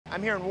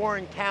I'm here in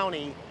Warren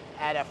County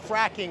at a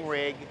fracking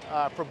rig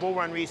for Bull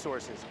Run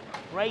Resources.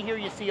 Right here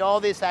you see all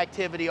this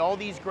activity, all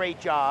these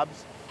great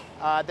jobs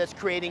that's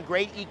creating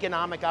great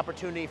economic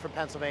opportunity for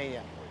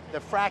Pennsylvania. The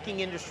fracking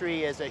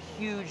industry is a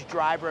huge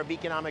driver of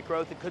economic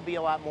growth. It could be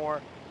a lot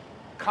more.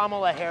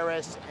 Kamala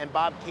Harris and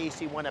Bob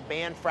Casey want to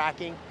ban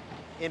fracking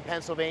in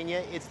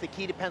Pennsylvania. It's the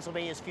key to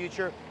Pennsylvania's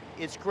future.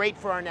 It's great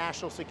for our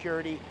national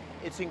security.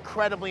 It's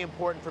incredibly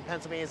important for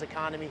Pennsylvania's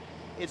economy.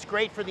 It's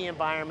great for the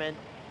environment.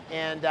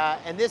 And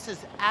this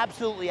is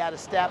absolutely out of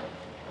step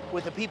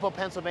with the people of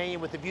Pennsylvania,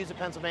 with the views of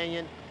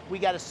Pennsylvania. We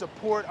got to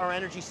support our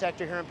energy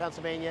sector here in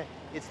Pennsylvania.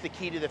 It's the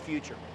key to the future.